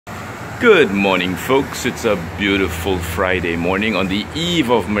Good morning, folks. It's a beautiful Friday morning on the eve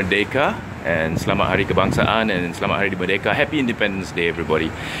of Merdeka, and Selamat Hari Kebangsaan and Selamat Hari Merdeka. Happy Independence Day,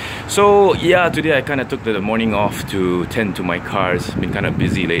 everybody. So yeah, today I kind of took the morning off to tend to my cars. Been kind of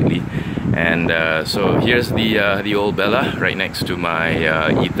busy lately, and so here's the old Bella right next to my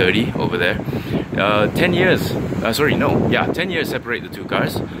E30 over there. 10 years. 10 years separate the two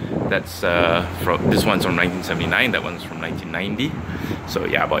cars. That's from this one's from 1979. That one's from 1990. So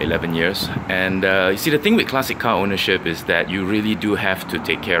yeah, about 11 years. And you see, the thing with classic car ownership is that you really do have to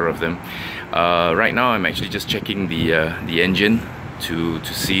take care of them. Right now, I'm actually just checking the engine to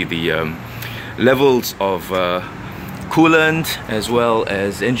see the levels of coolant as well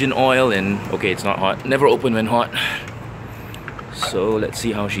as engine oil. And okay, it's not hot. Never open when hot. So let's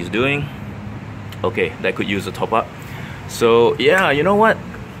see how she's doing. Okay, that could use a top up. So yeah, you know what?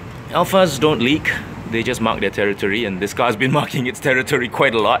 Alphas don't leak. They just mark their territory, and this car's been marking its territory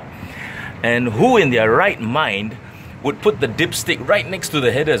quite a lot. And who in their right mind would put the dipstick right next to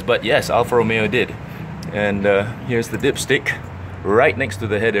the headers? But yes, Alfa Romeo did. And here's the dipstick right next to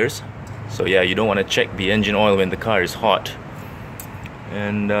the headers. So yeah, you don't want to check the engine oil when the car is hot.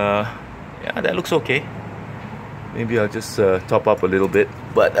 And yeah, that looks okay. Maybe I'll just top up a little bit.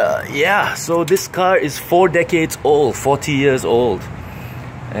 But yeah, so this car is 4 decades old, 40 years old.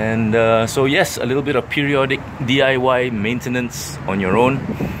 And so yes, a little bit of periodic DIY maintenance on your own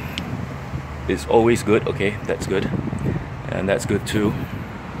is always good. Okay, that's good. And that's good too.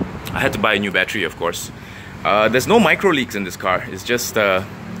 I had to buy a new battery, of course. There's no micro leaks in this car. It's just a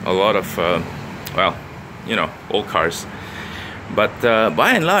lot of, well, you know, old cars. But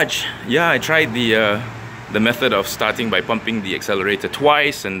by and large, yeah, I tried the method of starting by pumping the accelerator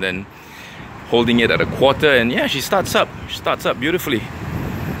twice and then holding it at a quarter, and yeah, she starts up. She starts up beautifully.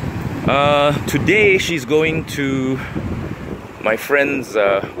 Today she's going to my friend's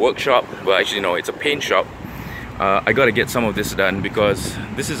workshop. Well, actually no, it's a paint shop. I gotta get some of this done because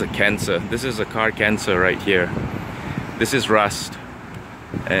this is a cancer. This is a car cancer right here. This is rust,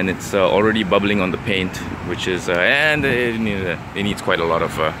 and it's already bubbling on the paint, which is and it needs quite a lot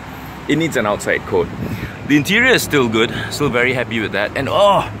of it needs an outside coat. The interior is still good, still very happy with that. And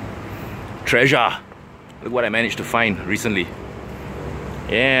oh, treasure! Look what I managed to find recently.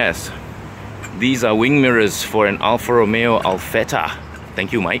 Yes, these are wing mirrors for an Alfa Romeo Alfetta.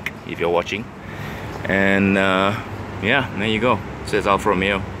 Thank you, Mike, if you're watching. And yeah, there you go. It says Alfa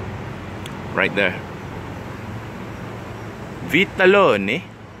Romeo right there. Vitalone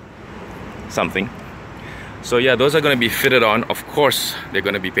something. So yeah, those are going to be fitted on. Of course, they're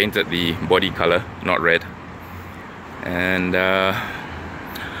going to be painted the body color, not red. And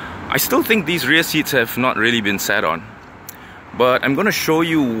I still think these rear seats have not really been sat on. But I'm going to show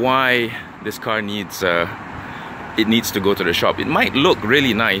you why this car needs it needs to go to the shop. It might look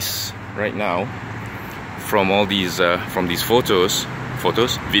really nice right now from all these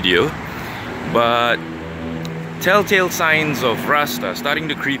video, but telltale signs of rust are starting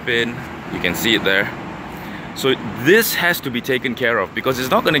to creep in. You can see it there. So this has to be taken care of because it's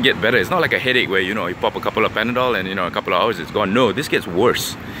not going to get better. It's not like a headache where, you know, you pop a couple of Panadol and, you know, a couple of hours it's gone. No, this gets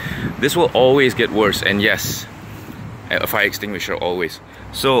worse. This will always get worse. And yes, a fire extinguisher always.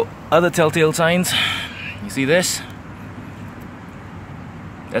 So other telltale signs, you see this?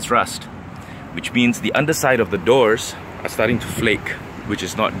 That's rust, which means the underside of the doors are starting to flake, which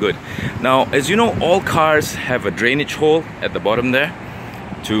is not good. Now, as you know, all cars have a drainage hole at the bottom there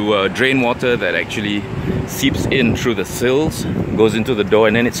to drain water that actually seeps in through the sills, goes into the door,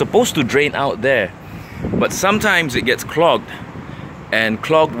 and then it's supposed to drain out there. But sometimes it gets clogged, and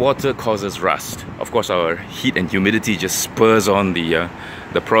clogged water causes rust. Of course, our heat and humidity just spurs on the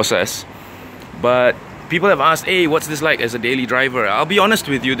process. But people have asked, hey, what's this like as a daily driver? I'll be honest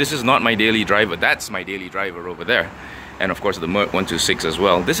with you, this is not my daily driver. That's my daily driver over there. And of course the Merc 126 as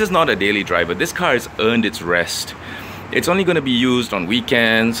well. This is not a daily driver. This car has earned its rest. It's only going to be used on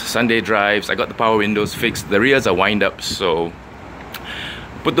weekends, Sunday drives. I got the power windows fixed. The rears are wind-ups, so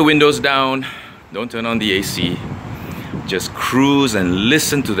put the windows down, don't turn on the AC. Just cruise and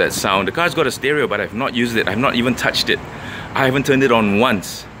listen to that sound. The car's got a stereo, but I've not used it. I've not even touched it. I haven't turned it on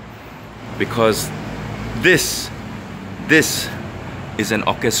once because this is an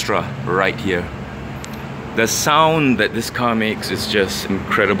orchestra right here. The sound that this car makes is just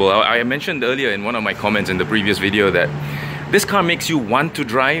incredible. I mentioned earlier in one of my comments in the previous video that this car makes you want to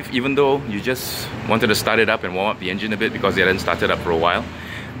drive even though you just wanted to start it up and warm up the engine a bit because it hadn't started up for a while.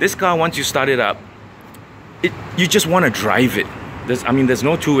 This car, once you start it up, you just want to drive it. There's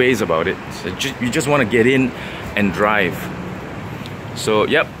no two ways about it. So you just want to get in and drive. So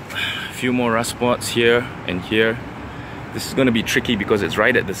yep, a few more rust spots here and here. This is going to be tricky because it's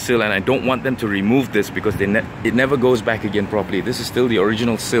right at the sill, and I don't want them to remove this because it never goes back again properly. This is still the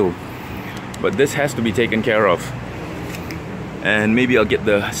original sill, but this has to be taken care of. And maybe I'll get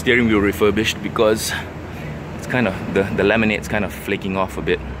the steering wheel refurbished because it's kind of, the laminate's kind of flaking off a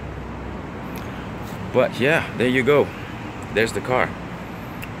bit. But yeah, there you go. There's the car.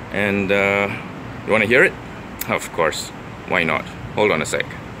 And you want to hear it? Of course. Why not? Hold on a sec.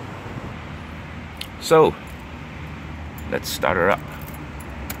 So, let's start her up.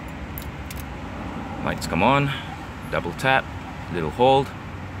 Lights come on. Double tap. Little hold.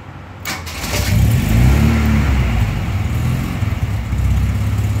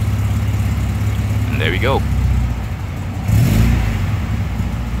 And there we go.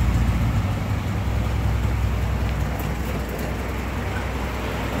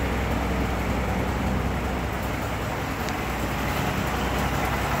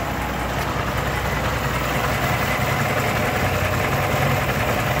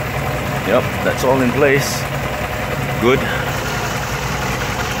 Yep, that's all in place. Good.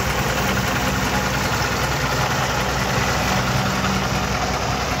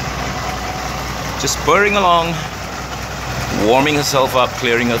 Just purring along, warming herself up,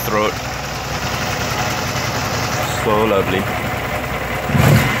 clearing her throat. So lovely.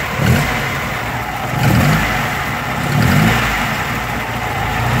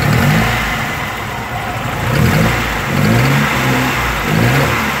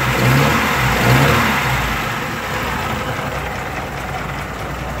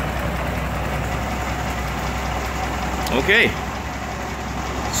 Okay,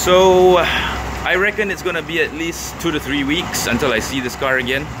 so I reckon it's gonna be at least 2 to 3 weeks until I see this car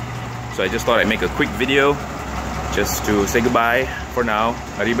again. So I just thought I'd make a quick video just to say goodbye for now.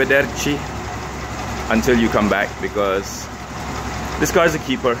 Arriverderci until you come back, because this car is a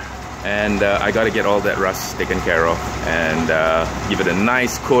keeper, and I gotta get all that rust taken care of and give it a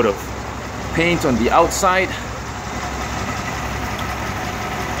nice coat of paint on the outside,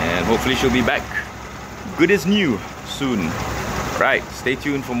 and hopefully she'll be back good as new soon. Right, stay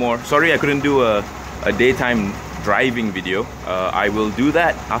tuned for more. Sorry I couldn't do a daytime driving video. I will do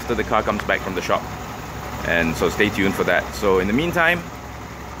that after the car comes back from the shop, and so stay tuned for that. So in the meantime,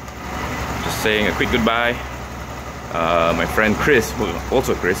 just saying a quick goodbye. My friend Chris,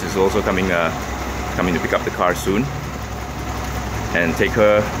 Chris is also coming to pick up the car soon and take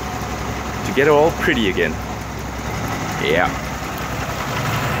her to get her all pretty again. Yeah.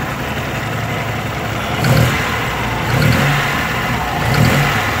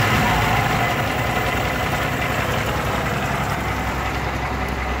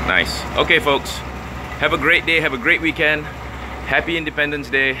 Nice. Okay folks, have a great day, have a great weekend. Happy Independence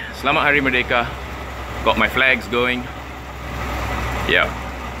Day. Selamat Hari Merdeka. Got my flags going. Yeah.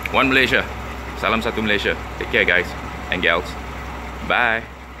 One Malaysia. Salam satu Malaysia. Take care guys and gals. Bye.